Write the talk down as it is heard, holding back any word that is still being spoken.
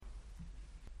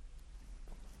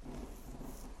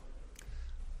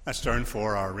Let's turn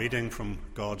for our reading from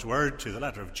God's Word to the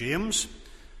letter of James.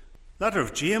 Letter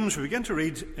of James, we begin to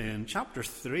read in chapter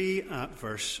 3 at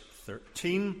verse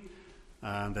 13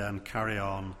 and then carry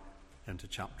on into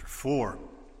chapter 4.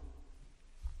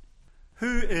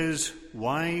 Who is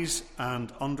wise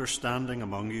and understanding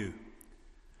among you?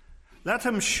 Let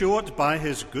him show it by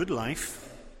his good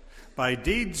life, by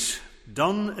deeds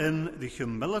done in the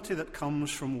humility that comes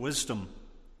from wisdom.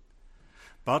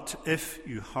 But if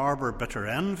you harbour bitter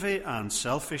envy and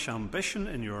selfish ambition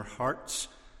in your hearts,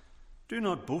 do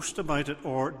not boast about it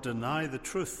or deny the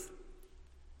truth.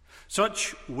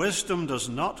 Such wisdom does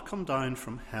not come down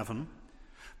from heaven,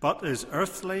 but is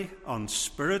earthly,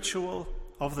 unspiritual,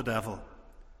 of the devil.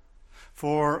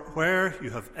 For where you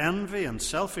have envy and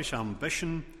selfish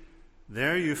ambition,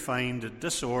 there you find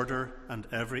disorder and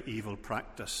every evil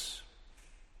practice.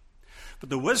 But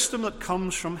the wisdom that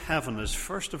comes from heaven is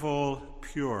first of all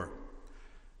pure,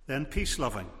 then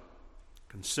peace-loving,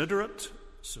 considerate,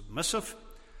 submissive,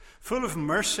 full of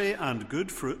mercy and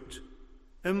good fruit,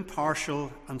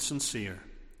 impartial and sincere.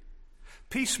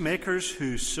 Peacemakers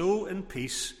who sow in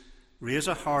peace raise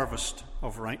a harvest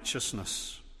of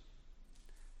righteousness.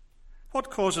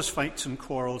 What causes fights and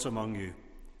quarrels among you?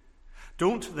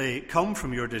 Don't they come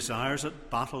from your desires that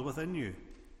battle within you?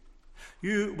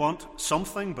 You want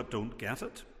something but don't get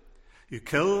it. You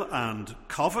kill and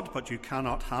covet, but you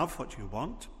cannot have what you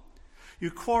want. You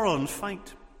quarrel and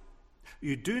fight.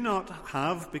 You do not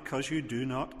have because you do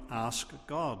not ask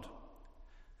God.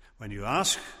 When you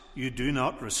ask, you do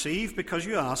not receive because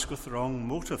you ask with wrong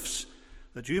motives,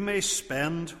 that you may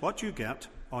spend what you get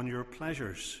on your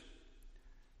pleasures.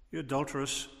 You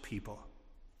adulterous people,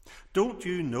 don't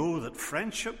you know that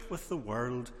friendship with the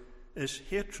world is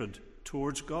hatred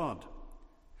towards God?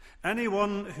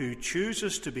 Anyone who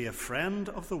chooses to be a friend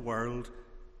of the world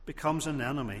becomes an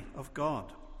enemy of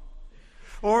God.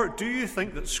 Or do you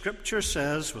think that Scripture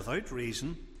says, without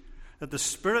reason, that the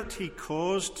Spirit he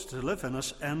caused to live in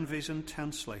us envies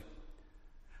intensely,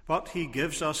 but he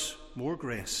gives us more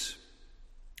grace?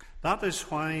 That is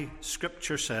why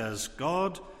Scripture says,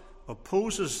 God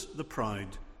opposes the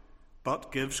proud,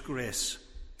 but gives grace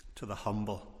to the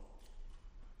humble.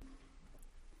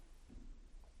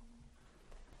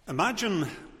 Imagine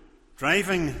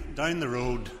driving down the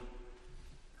road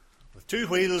with two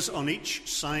wheels on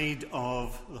each side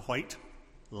of the white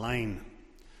line.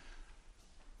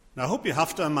 Now, I hope you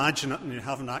have to imagine it and you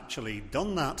haven't actually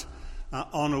done that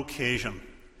on occasion.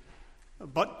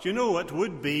 But you know, it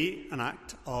would be an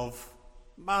act of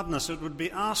madness. It would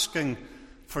be asking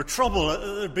for trouble.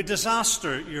 It would be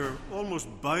disaster. You're almost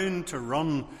bound to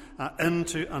run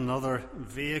into another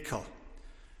vehicle.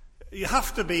 You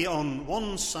have to be on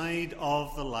one side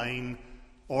of the line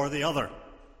or the other.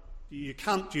 You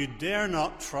dare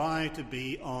not try to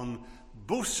be on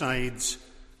both sides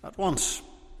at once.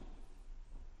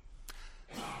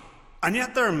 And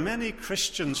yet there are many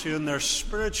Christians who in their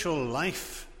spiritual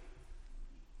life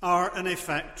are in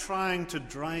effect trying to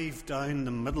drive down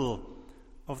the middle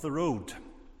of the road,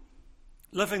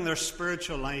 living their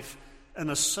spiritual life in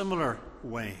a similar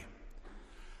way,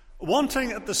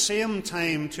 wanting at the same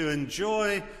time to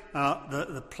enjoy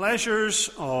the pleasures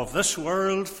of this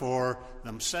world for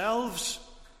themselves,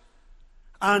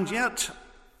 and yet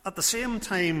at the same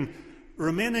time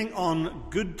remaining on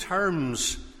good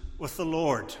terms with the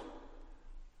Lord,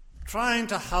 trying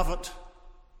to have it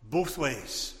both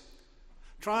ways,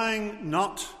 trying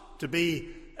not to be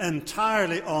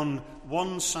entirely on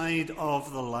one side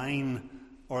of the line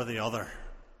or the other.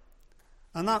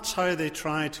 And that's how they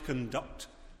try to conduct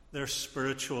their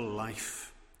spiritual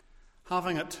life,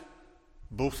 having it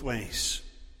both ways.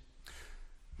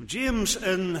 James,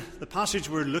 in the passage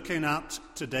we're looking at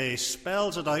today,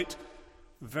 spells it out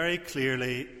very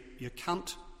clearly. You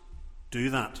can't do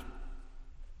that.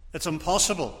 It's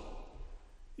impossible.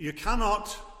 You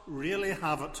cannot really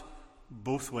have it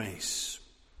both ways.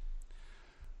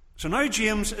 So now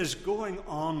James is going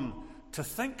on to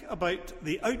think about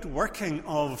the outworking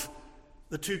of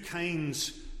the two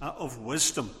kinds of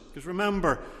wisdom. Because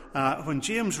remember, when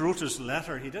James wrote his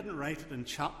letter, he didn't write it in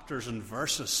chapters and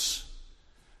verses.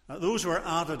 Those were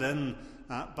added in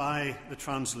by the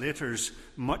translators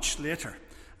much later.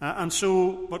 And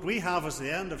so what we have as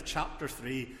the end of chapter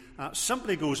 3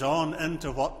 simply goes on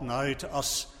into what now to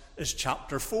us is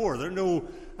chapter 4. There are no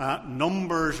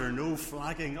numbers or no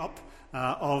flagging up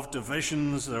of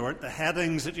divisions. There weren't the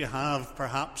headings that you have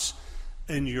perhaps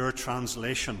in your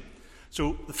translation.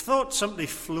 So the thought simply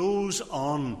flows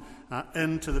on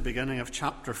into the beginning of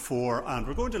chapter 4, and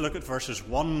we're going to look at verses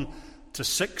 1 to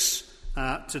 6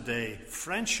 today.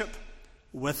 Friendship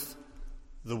with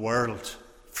the world.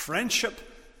 Friendship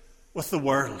with the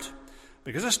world,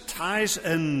 because this ties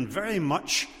in very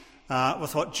much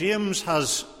with what James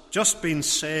has just been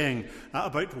saying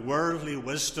about worldly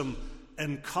wisdom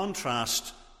in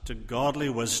contrast to godly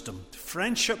wisdom.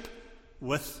 Friendship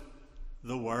with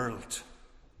the world.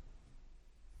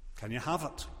 Can you have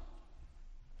it?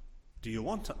 Do you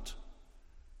want it?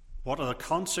 What are the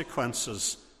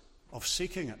consequences of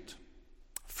seeking it?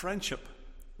 Friendship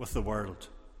with the world.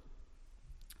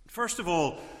 First of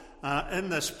all, in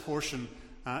this portion,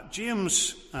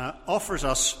 James offers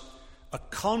us a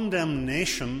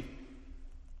condemnation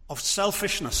of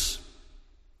selfishness.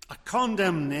 A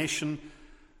condemnation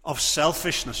of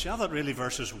selfishness. You have that really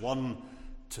verses 1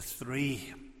 to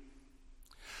 3.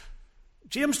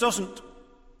 James doesn't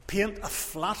paint a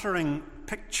flattering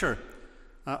picture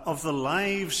of the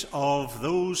lives of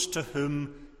those to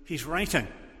whom he's writing.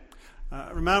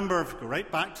 Remember, if we go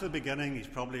right back to the beginning, he's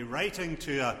probably writing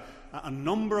to a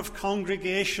number of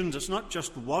congregations. It's not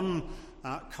just one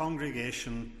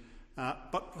congregation.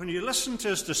 But when you listen to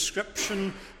his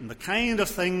description and the kind of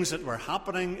things that were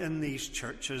happening in these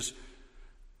churches,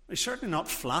 he's certainly not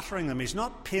flattering them. He's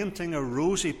not painting a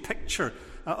rosy picture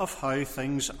of how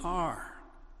things are.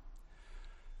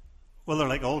 Well, they're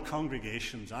like all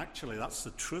congregations, actually. That's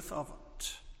the truth of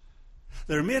it.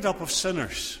 They're made up of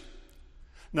sinners.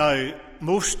 Now,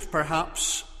 most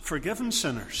perhaps forgiven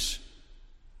sinners,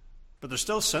 but they're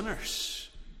still sinners.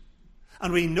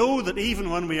 And we know that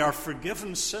even when we are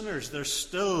forgiven sinners, there's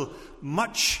still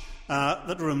much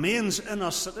that remains in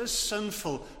us that is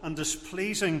sinful and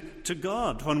displeasing to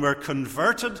God. When we're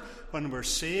converted, when we're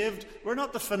saved, we're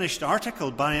not the finished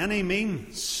article by any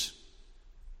means.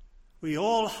 We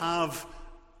all have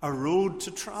a road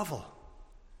to travel.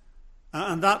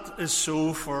 And that is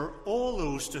so for all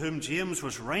those to whom James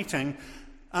was writing,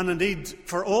 and indeed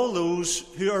for all those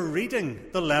who are reading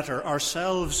the letter,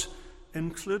 ourselves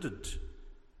included.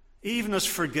 Even as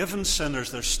forgiven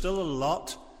sinners, there's still a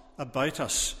lot about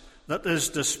us that is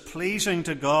displeasing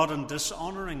to God and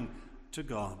dishonouring to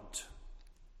God.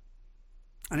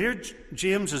 And here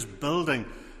James is building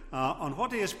on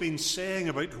what he has been saying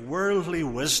about worldly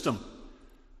wisdom.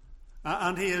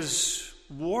 And he is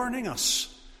warning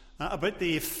us about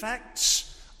the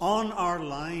effects on our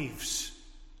lives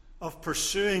of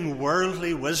pursuing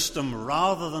worldly wisdom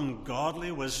rather than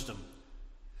godly wisdom.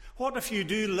 What if you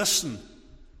do listen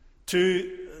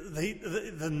to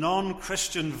the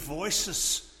non-Christian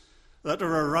voices that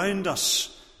are around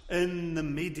us in the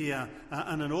media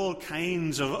and in all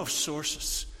kinds of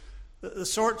sources? The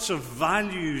sorts of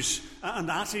values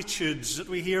and attitudes that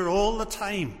we hear all the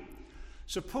time.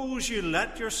 Suppose you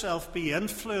let yourself be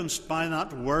influenced by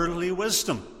that worldly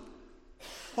wisdom.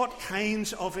 What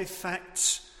kinds of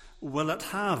effects will it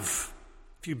have?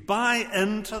 If you buy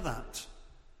into that,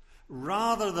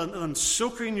 rather than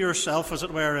soaking yourself, as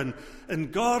it were,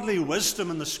 in godly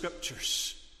wisdom in the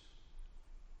Scriptures,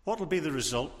 what will be the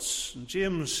results? And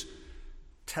James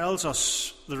tells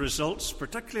us the results,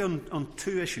 particularly on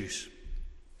two issues.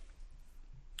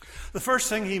 The first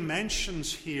thing he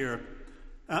mentions here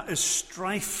is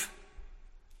strife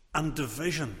and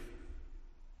division.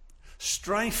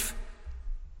 Strife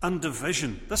and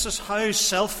division. This is how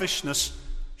selfishness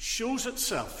shows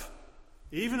itself,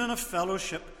 even in a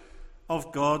fellowship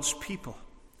of God's people.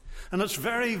 And it's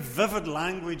very vivid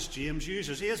language James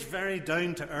uses. He is very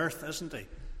down to earth, isn't he?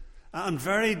 And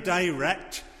very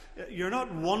direct. You're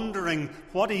not wondering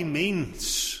what he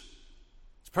means.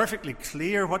 It's perfectly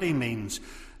clear what he means.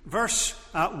 Verse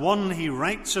 1, he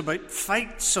writes about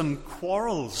fights and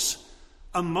quarrels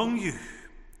among you.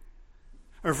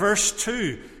 Or verse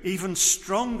 2, even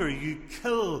stronger, you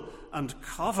kill and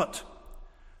covet.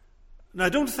 Now, I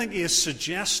don't think he is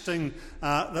suggesting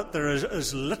that there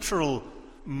is literal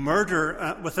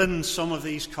murder within some of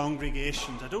these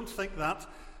congregations. I don't think that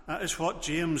is what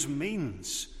James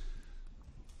means.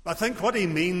 I think what he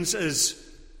means is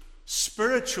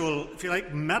spiritual, if you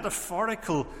like,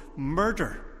 metaphorical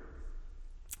murder.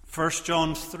 1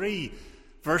 John 3,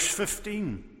 verse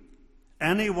 15.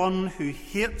 Anyone who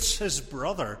hates his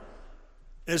brother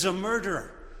is a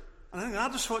murderer. I think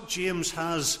that is what James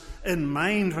has in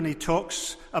mind when he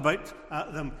talks about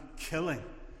them killing.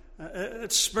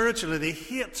 It's spiritually, they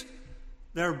hate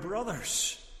their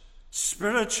brothers.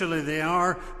 Spiritually, they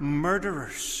are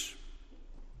murderers.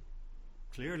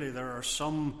 Clearly, there are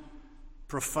some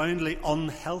profoundly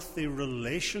unhealthy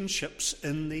relationships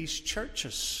in these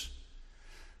churches.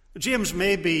 James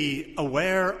may be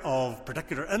aware of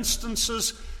particular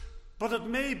instances, but it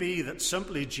may be that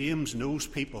simply James knows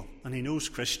people and he knows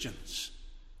Christians.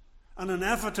 And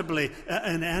inevitably,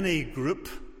 in any group,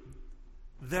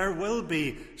 there will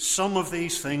be some of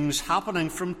these things happening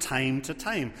from time to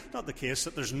time. Not the case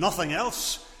that there's nothing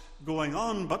else going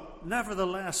on, but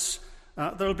nevertheless,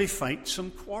 there'll be fights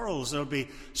and quarrels. There'll be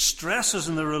stresses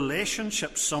in the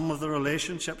relationships. Some of the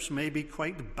relationships may be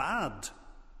quite bad.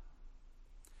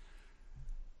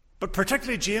 But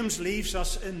particularly James leaves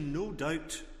us in no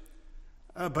doubt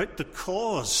about the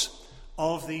cause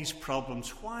of these problems.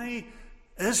 Why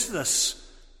is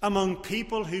this among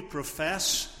people who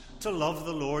profess to love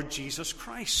the Lord Jesus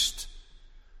Christ?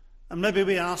 And maybe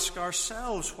we ask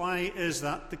ourselves, why is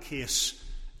that the case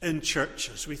in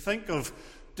churches? We think of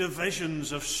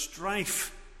divisions, of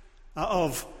strife,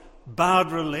 of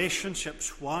bad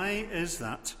relationships. Why is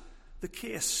that the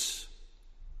case?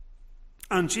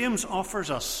 And James offers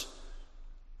us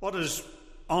what is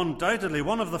undoubtedly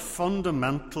one of the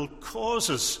fundamental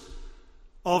causes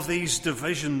of these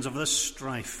divisions, of this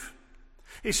strife.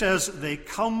 He says, they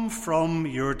come from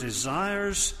your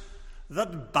desires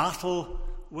that battle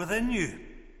within you.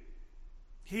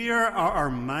 Here are our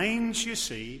minds, you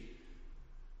see,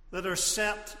 that are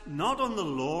set not on the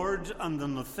Lord and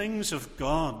on the things of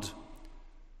God,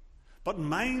 but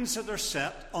minds that are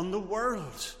set on the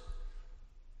world,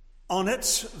 on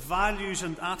its values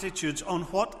and attitudes, on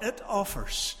what it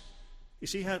offers. You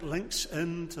see how it links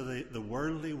into the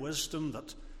worldly wisdom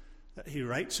that he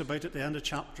writes about at the end of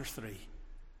chapter 3.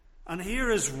 And here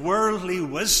is worldly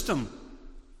wisdom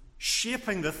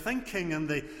shaping the thinking and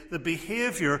the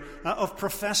behaviour of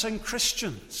professing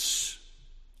Christians.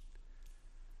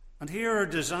 And here are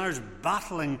desires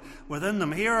battling within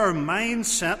them. Here are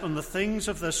minds set on the things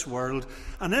of this world,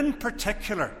 and in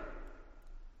particular,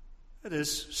 it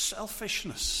is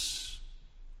selfishness,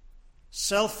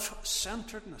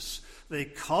 self-centeredness. They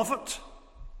covet,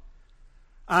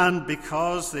 and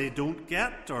because they don't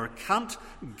get or can't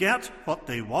get what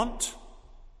they want,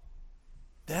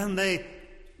 then they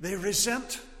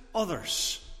resent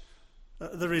others.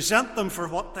 They resent them for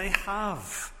what they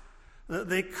have.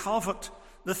 They covet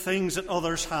the things that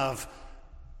others have.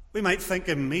 We might think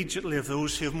immediately of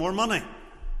those who have more money.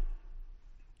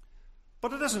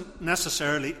 But it isn't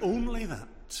necessarily only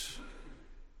that.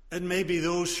 It may be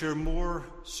those who are more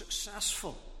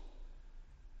successful.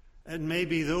 It may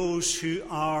be those who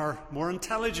are more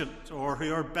intelligent or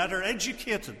who are better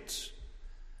educated.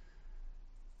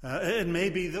 It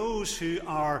may be those who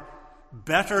are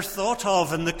better thought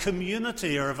of in the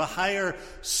community or of a higher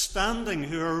standing,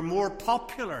 who are more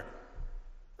popular.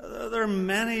 There are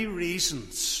many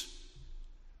reasons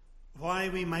why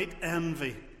we might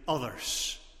envy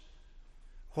others,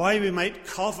 why we might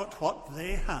covet what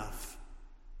they have.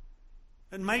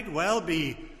 It might well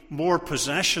be more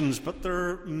possessions, but there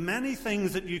are many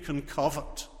things that you can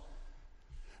covet,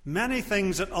 many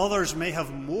things that others may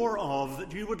have more of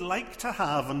that you would like to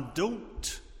have and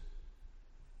don't.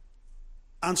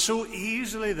 And so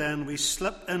easily then we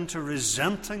slip into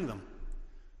resenting them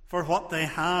for what they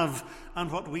have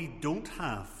and what we don't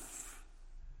have.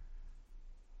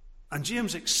 And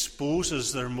James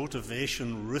exposes their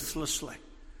motivation ruthlessly.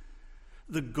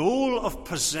 The goal of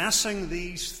possessing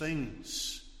these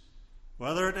things,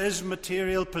 whether it is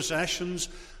material possessions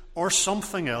or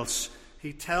something else,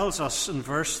 he tells us in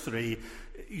verse 3,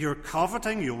 you're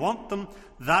coveting, you want them,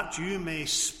 that you may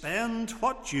spend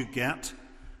what you get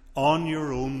on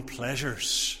your own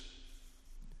pleasures.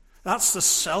 That's the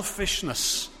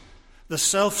selfishness, the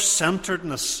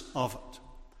self-centeredness of it.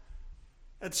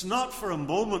 It's not for a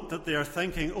moment that they are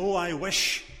thinking, oh, I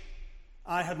wish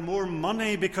I had more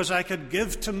money because I could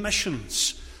give to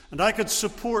missions and I could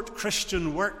support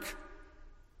Christian work.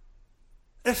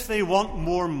 If they want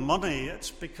more money,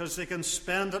 it's because they can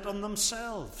spend it on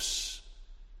themselves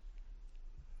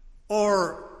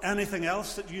or anything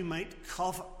else that you might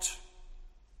covet.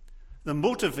 The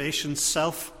motivation's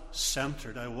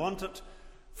self-centered. I want it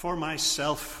for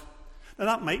myself. Now,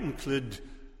 that might include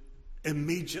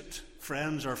immediate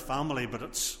friends or family, but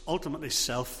it's ultimately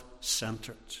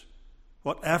self-centered.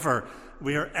 Whatever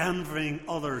we are envying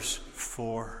others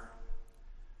for.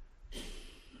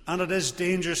 And it is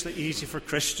dangerously easy for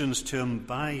Christians to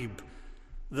imbibe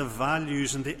the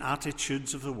values and the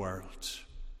attitudes of the world,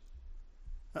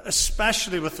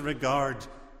 especially with regard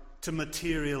to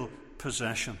material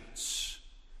possessions.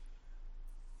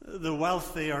 The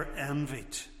wealthy are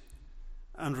envied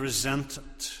and resented.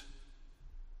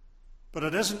 But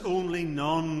it isn't only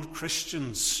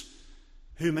non-Christians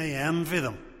who may envy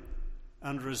them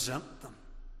and resent them.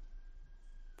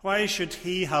 Why should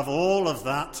he have all of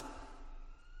that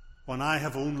when I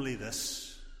have only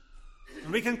this?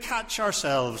 And we can catch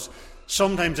ourselves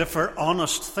sometimes, if we're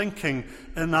honest, thinking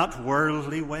in that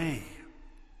worldly way.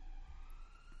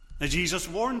 Now, Jesus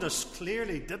warned us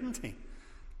clearly, didn't he?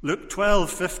 Luke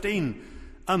 12:15.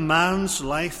 A man's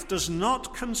life does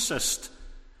not consist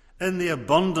in the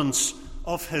abundance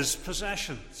of his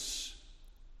possessions.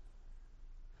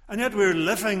 And yet we're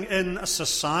living in a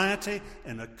society,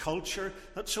 in a culture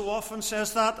that so often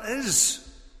says that is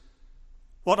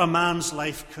what a man's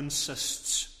life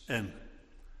consists in.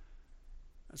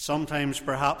 Sometimes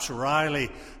perhaps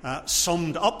wryly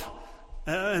summed up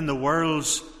in the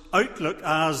world's outlook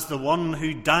as the one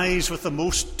who dies with the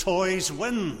most toys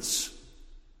wins.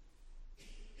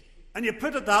 And you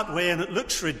put it that way and it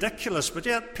looks ridiculous, but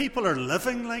yet people are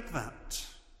living like that.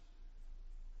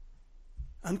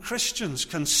 And Christians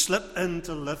can slip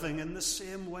into living in the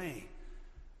same way.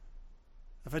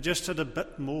 If I just had a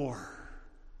bit more.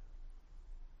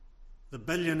 The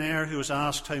billionaire who was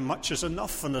asked how much is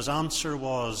enough, and his answer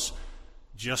was,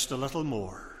 just a little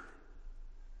more.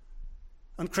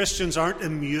 And Christians aren't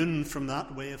immune from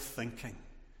that way of thinking.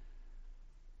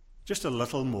 Just a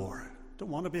little more.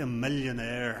 Don't want to be a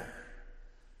millionaire,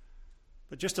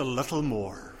 but just a little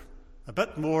more. A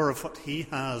bit more of what he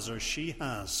has or she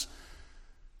has,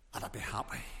 and I'd be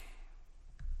happy.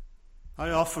 How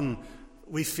often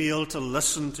we fail to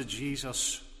listen to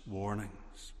Jesus' warnings.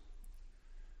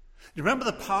 You remember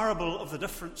the parable of the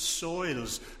different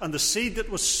soils and the seed that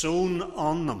was sown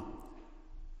on them.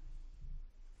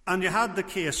 And you had the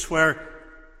case where,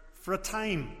 for a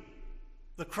time,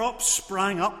 the crop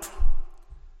sprang up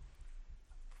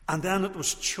and then it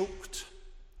was choked.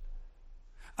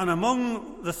 And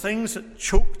among the things that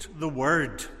choked the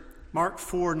word, Mark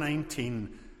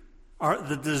 4:19, are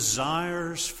the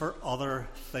desires for other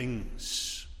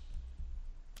things.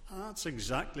 And that's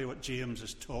exactly what James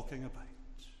is talking about.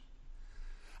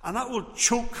 And that will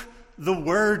choke the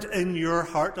word in your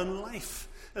heart and life.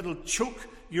 It'll choke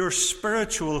your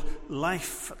spiritual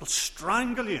life. It'll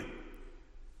strangle you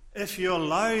if you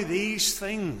allow these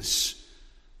things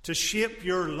to shape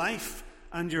your life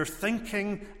and your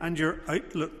thinking and your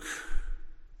outlook.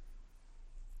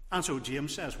 And so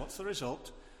James says, what's the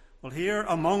result? Well, here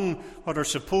among what are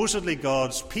supposedly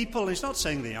God's people, he's not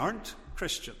saying they aren't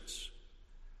Christians.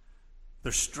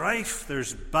 There's strife,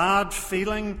 there's bad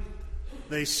feeling.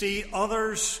 They see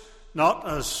others not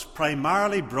as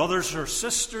primarily brothers or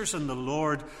sisters in the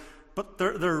Lord, but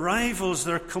they're rivals,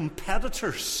 they're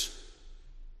competitors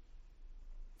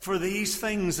for these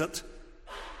things that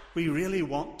we really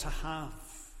want to have.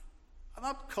 And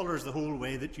that colours the whole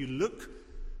way that you look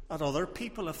at other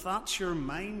people, if that's your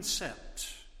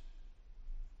mindset.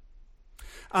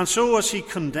 And so as he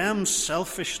condemns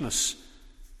selfishness,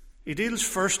 he deals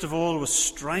first of all with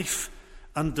strife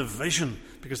and division,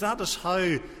 because that is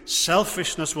how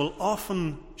selfishness will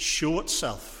often show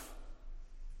itself.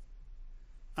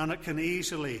 And it can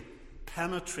easily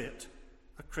penetrate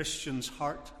a Christian's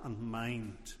heart and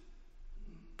mind.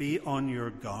 Be on your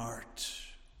guard.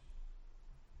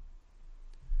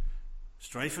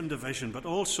 Strife and division, but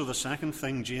also the second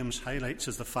thing James highlights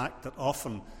is the fact that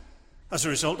often, as a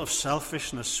result of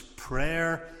selfishness,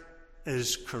 prayer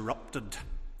is corrupted.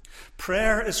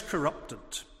 Prayer is corrupted.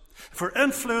 If we're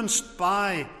influenced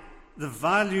by the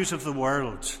values of the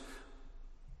world,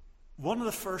 one of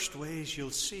the first ways you'll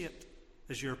see it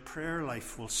is your prayer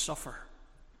life will suffer.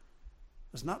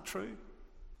 Isn't that true?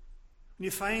 When you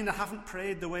find I haven't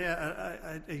prayed the way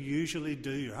I usually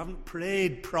do, or haven't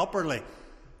prayed properly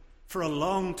for a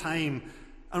long time,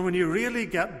 and when you really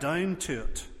get down to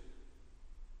it,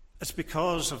 it's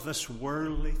because of this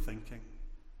worldly thinking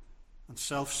and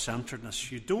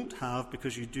self-centeredness you don't have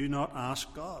because you do not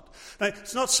ask God. Now,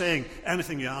 it's not saying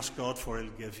anything you ask God for, He'll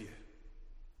give you.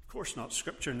 Of course not.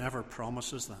 Scripture never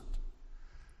promises that.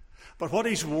 But what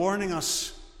He's warning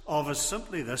us of is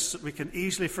simply this, that we can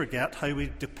easily forget how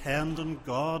we depend on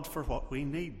God for what we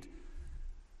need.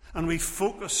 And we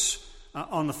focus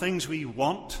on the things we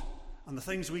want and the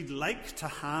things we'd like to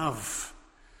have.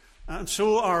 And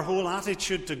so our whole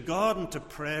attitude to God and to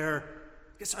prayer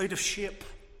gets out of shape.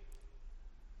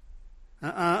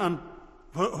 And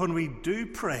when we do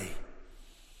pray,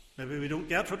 maybe we don't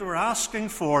get what we're asking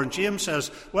for. And James says,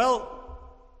 well,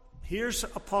 here's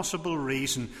a possible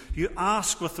reason. You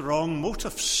ask with the wrong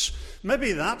motives.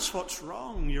 Maybe that's what's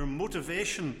wrong. Your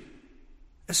motivation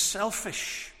is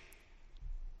selfish,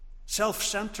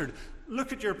 self-centered.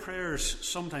 Look at your prayers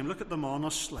sometime. Look at them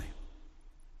honestly.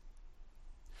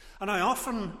 And how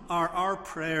often are our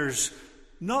prayers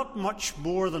not much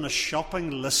more than a shopping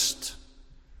list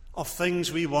of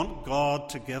things we want God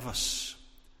to give us?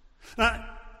 Now,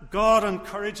 God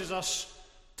encourages us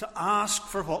to ask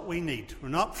for what we need. We're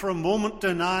not for a moment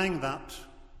denying that.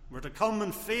 We're to come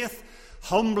in faith,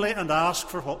 humbly, and ask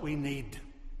for what we need.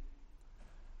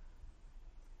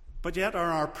 But yet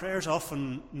are our prayers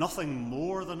often nothing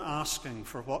more than asking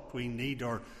for what we need,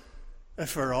 or,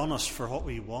 if we're honest, for what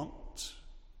we want?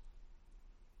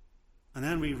 And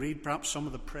then we read perhaps some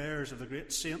of the prayers of the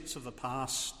great saints of the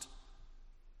past,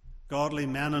 godly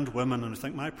men and women, and we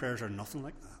think, my prayers are nothing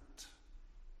like that.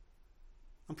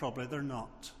 And probably they're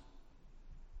not.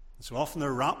 And so often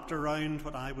they're wrapped around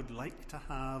what I would like to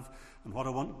have and what I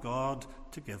want God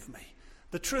to give me.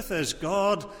 The truth is,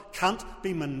 God can't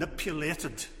be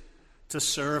manipulated to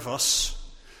serve us.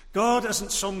 God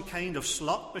isn't some kind of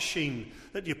slot machine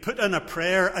that you put in a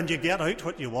prayer and you get out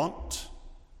what you want.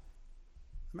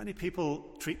 Many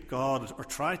people treat God, or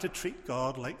try to treat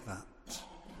God, like that.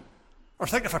 Or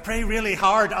think, if I pray really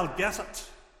hard, I'll get it.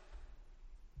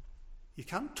 You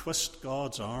can't twist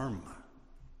God's arm.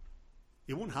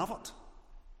 You won't have it.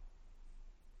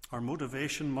 Our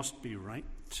motivation must be right.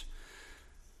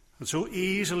 And so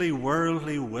easily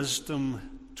worldly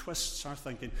wisdom twists our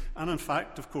thinking. And in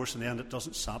fact, of course, in the end, it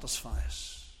doesn't satisfy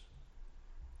us.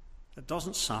 It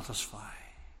doesn't satisfy.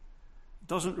 It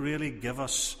doesn't really give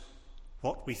us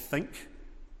what we think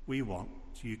we want.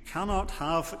 You cannot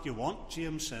have what you want,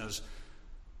 James says.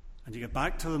 And you get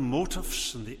back to the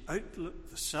motives and the outlook,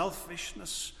 the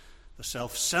selfishness, the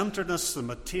self-centeredness, the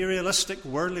materialistic,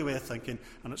 worldly way of thinking,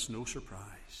 and it's no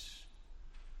surprise.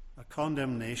 A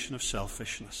condemnation of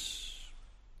selfishness.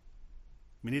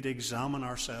 We need to examine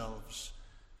ourselves,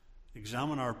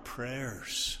 examine our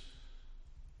prayers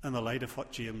in the light of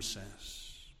what James says.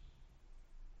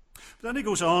 But then he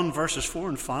goes on, verses 4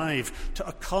 and 5, to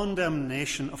a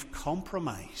condemnation of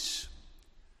compromise.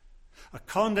 A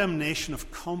condemnation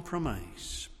of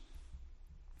compromise.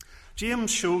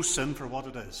 James shows sin for what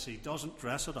it is. He doesn't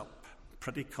dress it up in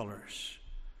pretty colours.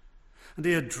 And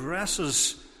he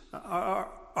addresses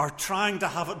our trying to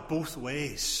have it both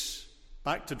ways.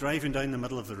 Back to driving down the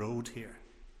middle of the road here.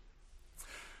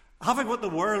 Having what the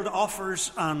world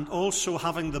offers and also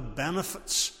having the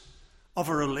benefits of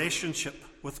a relationship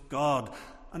with God.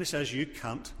 And he says, you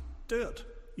can't do it.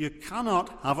 You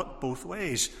cannot have it both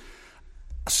ways.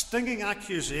 A stinging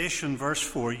accusation, verse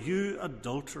 4, you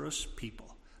adulterous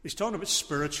people. He's talking about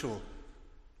spiritual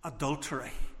adultery.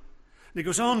 And he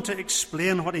goes on to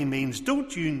explain what he means.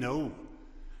 Don't you know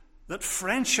that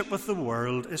friendship with the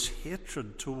world is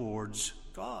hatred towards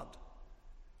God?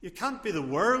 You can't be the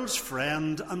world's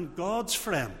friend and God's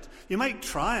friend. You might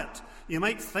try it. You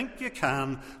might think you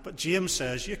can, but James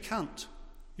says you can't.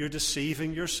 You're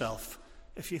deceiving yourself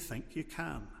if you think you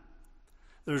can.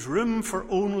 There's room for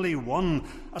only one,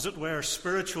 as it were,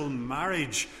 spiritual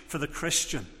marriage for the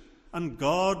Christian, and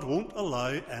God won't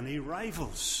allow any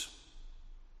rivals.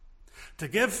 To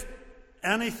give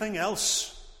anything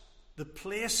else the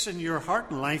place in your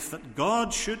heart and life that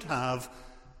God should have,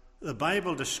 the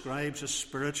Bible describes as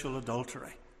spiritual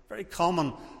adultery. Very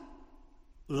common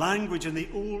language in the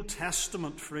Old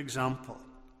Testament, for example.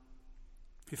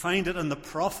 You find it in the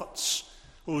prophets,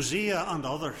 Hosea and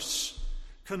others,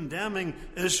 condemning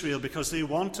Israel because they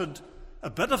wanted a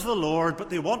bit of the Lord, but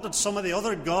they wanted some of the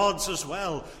other gods as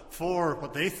well for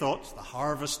what they thought the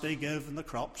harvest they give and the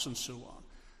crops and so on.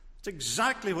 It's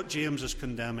exactly what James is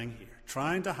condemning here,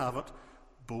 trying to have it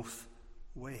both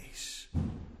ways.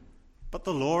 But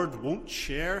the Lord won't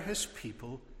share his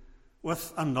people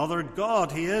with another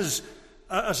God. He is,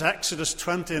 as Exodus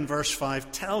 20 and verse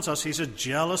 5 tells us, he's a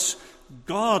jealous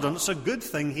God, and it's a good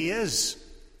thing he is.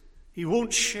 He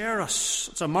won't share us.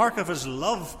 It's a mark of his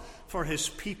love for his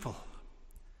people.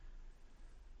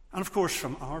 And of course,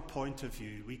 from our point of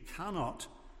view, we cannot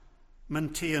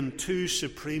maintain two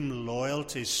supreme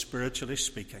loyalties, spiritually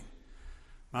speaking.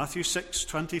 Matthew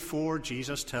 6:24,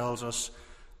 Jesus tells us,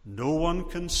 no one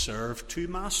can serve two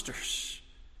masters.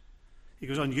 He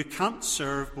goes on, you can't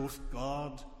serve both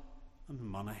God and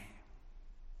money.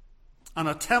 And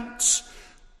attempts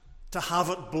to have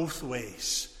it both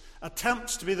ways,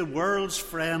 attempts to be the world's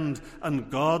friend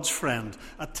and God's friend,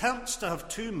 attempts to have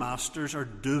two masters are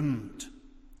doomed.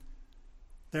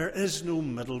 There is no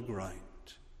middle ground.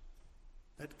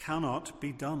 It cannot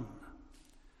be done.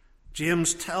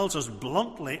 James tells us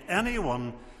bluntly,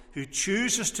 anyone who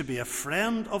chooses to be a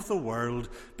friend of the world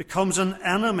becomes an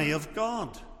enemy of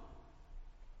God.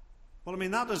 Well,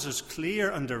 that is as clear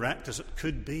and direct as it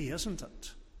could be, isn't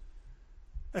it?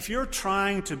 If you're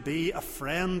trying to be a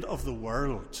friend of the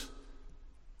world,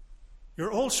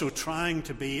 you're also trying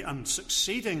to be and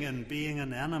succeeding in being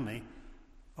an enemy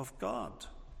of God.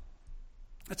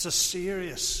 It's a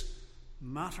serious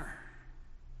matter.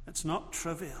 It's not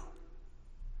trivial.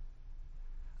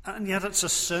 And yet it's a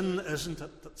sin, isn't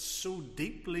it, that's so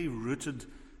deeply rooted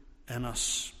in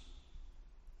us.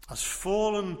 As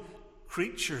fallen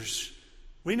creatures,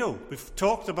 We know, we've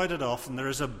talked about it often, there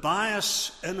is a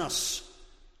bias in us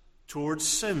towards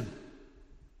sin.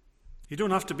 You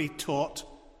don't have to be taught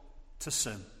to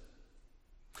sin.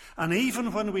 And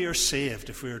even when we are saved,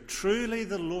 if we are truly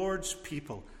the Lord's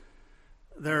people,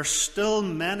 there are still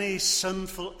many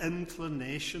sinful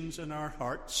inclinations in our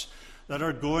hearts that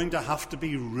are going to have to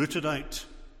be rooted out.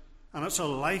 And it's a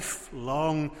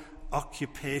lifelong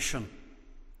occupation.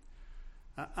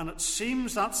 And it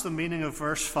seems that's the meaning of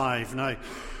verse 5. Now,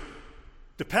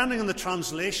 depending on the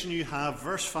translation you have,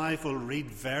 verse 5 will read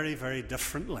very, very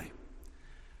differently.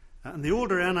 In the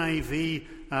older NIV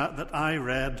that I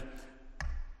read,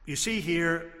 you see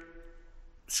here,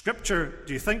 Scripture,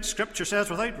 do you think Scripture says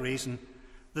without reason,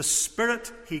 the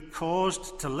Spirit he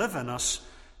caused to live in us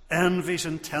envies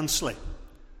intensely.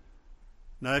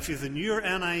 Now, if you have the newer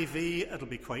NIV, it'll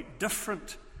be quite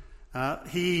different.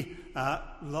 He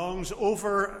longs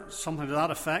over, something to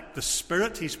that effect, the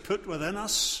Spirit he's put within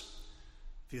us.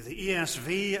 If you have the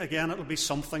ESV, again, it'll be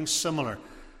something similar.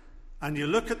 And you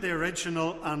look at the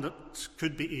original, and it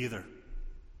could be either.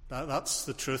 That's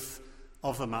the truth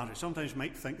of the matter. Sometimes you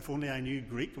might think, if only I knew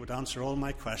Greek, it would answer all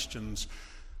my questions.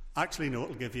 Actually, no,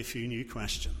 it'll give you a few new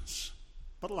questions,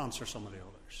 but it'll answer some of the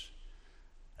others.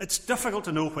 It's difficult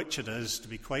to know which it is, to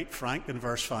be quite frank, in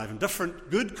verse 5. And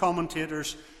different good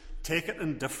commentators take it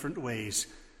in different ways.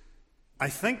 I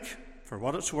think, for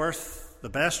what it's worth, the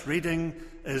best reading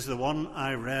is the one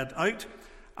I read out,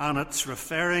 and it's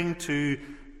referring to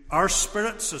our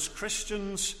spirits as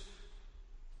Christians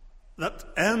that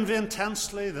envy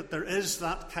intensely, that there is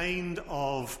that kind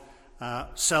of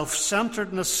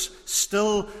self-centeredness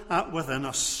still within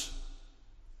us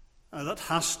that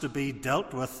has to be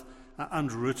dealt with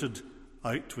and rooted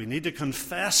out. We need to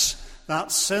confess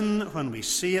that sin when we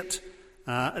see it.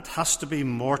 It has to be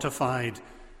mortified.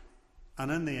 And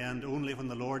in the end, only when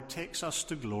the Lord takes us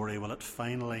to glory will it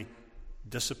finally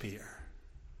disappear.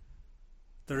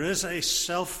 There is a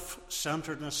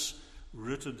self-centeredness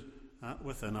rooted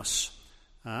within us,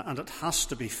 and it has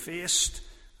to be faced.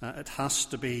 It has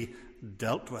to be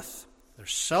dealt with.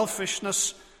 There's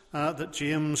selfishness that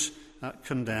James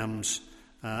condemns,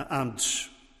 and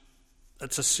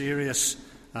it's a serious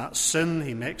sin.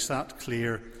 He makes that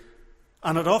clear.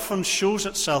 And it often shows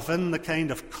itself in the kind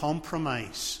of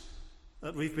compromise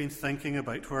that we've been thinking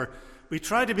about, where we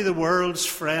try to be the world's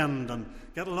friend and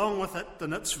get along with it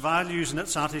and its values and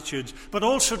its attitudes, but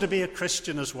also to be a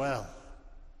Christian as well.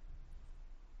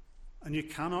 And you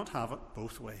cannot have it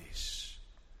both ways.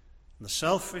 And the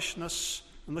selfishness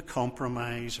and the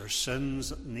compromise are sins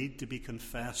that need to be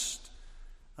confessed,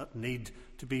 that need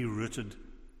to be rooted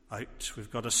out. We've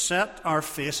got to set our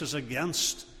faces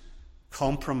against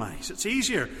compromise. It's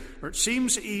easier, or it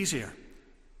seems easier,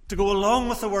 to go along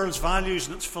with the world's values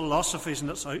and its philosophies and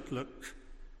its outlook.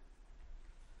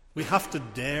 We have to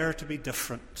dare to be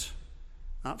different.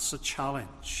 That's the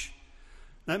challenge.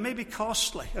 Now, it may be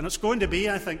costly, and it's going to be,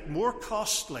 I think, more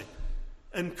costly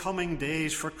in coming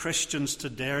days for Christians to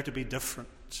dare to be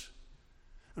different.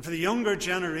 And for the younger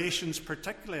generations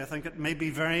particularly, I think it may be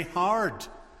very hard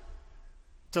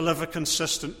to live a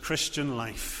consistent Christian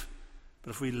life. But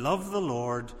if we love the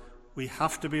Lord, we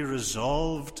have to be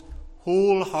resolved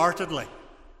wholeheartedly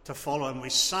to follow him. We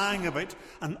sang about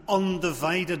an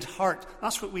undivided heart.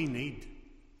 That's what we need.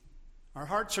 Our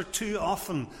hearts are too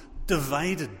often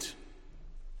divided.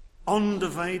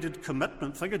 Undivided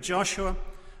commitment. Think of Joshua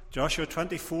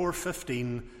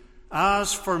 24:15.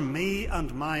 As for me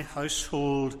and my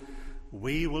household,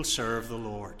 we will serve the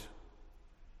Lord.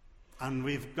 And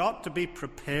we've got to be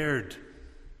prepared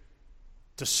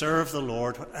to serve the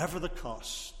Lord, whatever the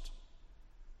cost,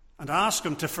 and ask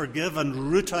him to forgive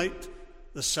and root out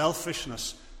the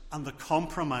selfishness and the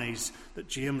compromise that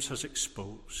James has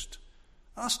exposed.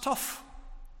 That's tough.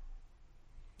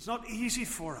 It's not easy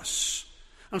for us.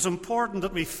 And it's important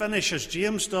that we finish, as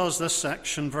James does this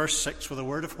section, verse 6, with a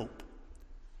word of hope.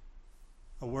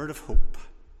 A word of hope.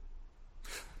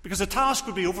 Because the task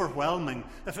would be overwhelming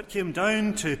if it came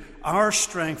down to our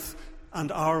strength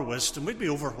and our wisdom. We'd be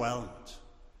overwhelmed.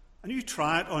 And you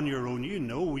try it on your own, you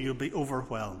know you'll be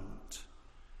overwhelmed.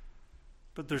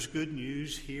 But there's good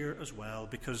news here as well,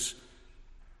 because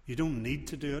you don't need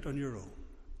to do it on your own.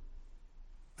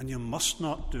 And you must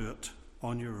not do it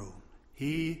on your own.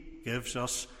 He gives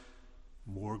us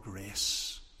more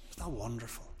grace. Isn't that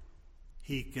wonderful?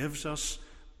 He gives us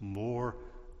more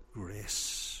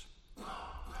grace.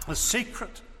 The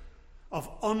secret of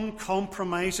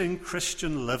uncompromising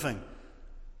Christian living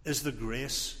is the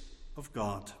grace of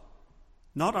God.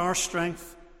 Not our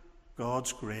strength,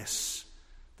 God's grace.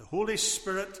 The Holy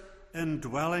Spirit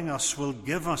indwelling us will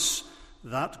give us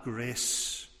that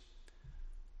grace.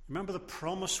 Remember the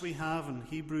promise we have in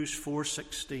Hebrews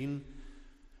 4:16?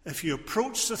 If you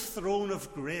approach the throne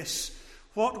of grace,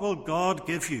 what will God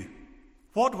give you?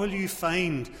 What will you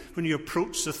find when you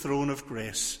approach the throne of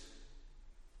grace?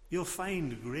 You'll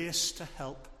find grace to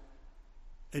help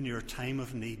in your time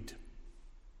of need.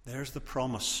 There's the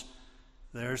promise.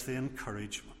 There's the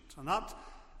encouragement. And that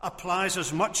applies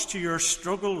as much to your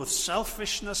struggle with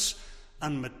selfishness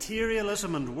and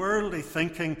materialism and worldly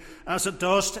thinking as it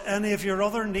does to any of your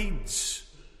other needs.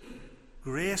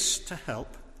 Grace to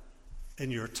help in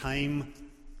your time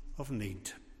of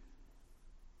need.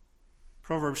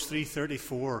 Proverbs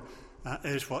 3:34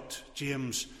 is what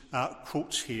James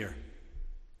quotes here.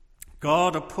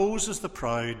 God opposes the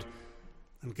proud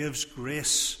and gives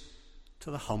grace to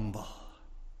the humble.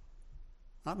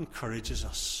 That encourages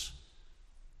us.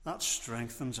 That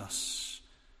strengthens us.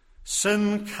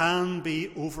 Sin can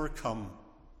be overcome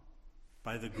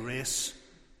by the grace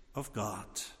of God.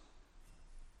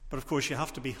 But of course you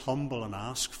have to be humble and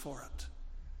ask for it.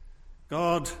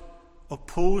 God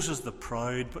opposes the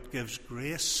proud but gives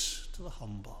grace to the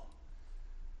humble.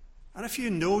 And if you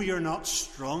know you're not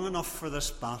strong enough for this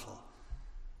battle,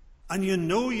 and you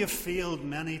know you've failed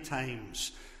many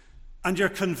times, and you're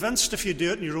convinced if you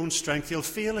do it in your own strength, you'll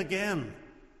fail again,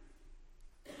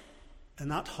 in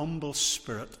that humble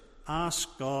spirit,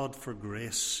 ask God for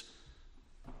grace,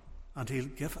 and He'll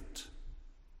give it,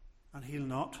 and He'll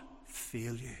not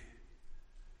fail you.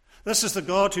 This is the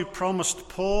God who promised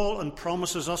Paul and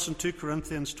promises us in 2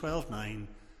 Corinthians 12:9,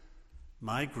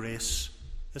 my grace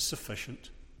is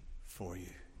sufficient for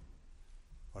you.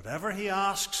 Whatever He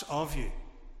asks of you,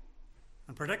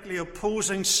 and particularly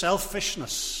opposing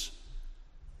selfishness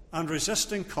and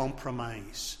resisting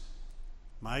compromise,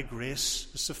 my grace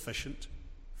is sufficient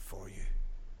for you.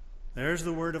 There's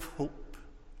the word of hope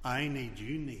I need,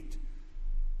 you need,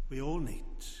 we all need.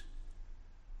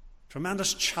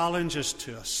 Tremendous challenges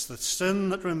to us, the sin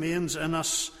that remains in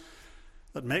us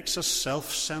that makes us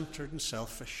self-centered and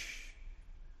selfish,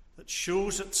 that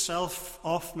shows itself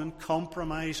often in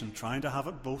compromise and trying to have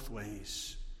it both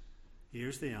ways.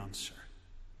 Here's the answer.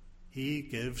 He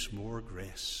gives more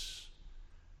grace.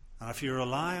 And if you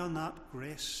rely on that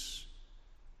grace,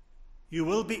 you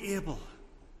will be able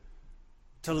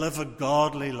to live a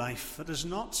godly life that is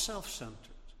not self-centered.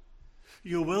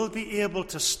 You will be able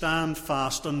to stand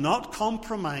fast and not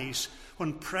compromise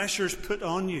when pressure's put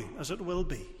on you, as it will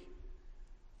be.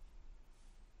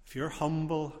 If you're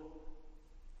humble,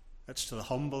 it's to the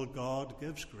humble God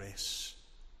gives grace,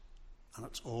 and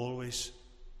it's always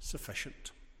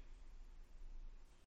sufficient.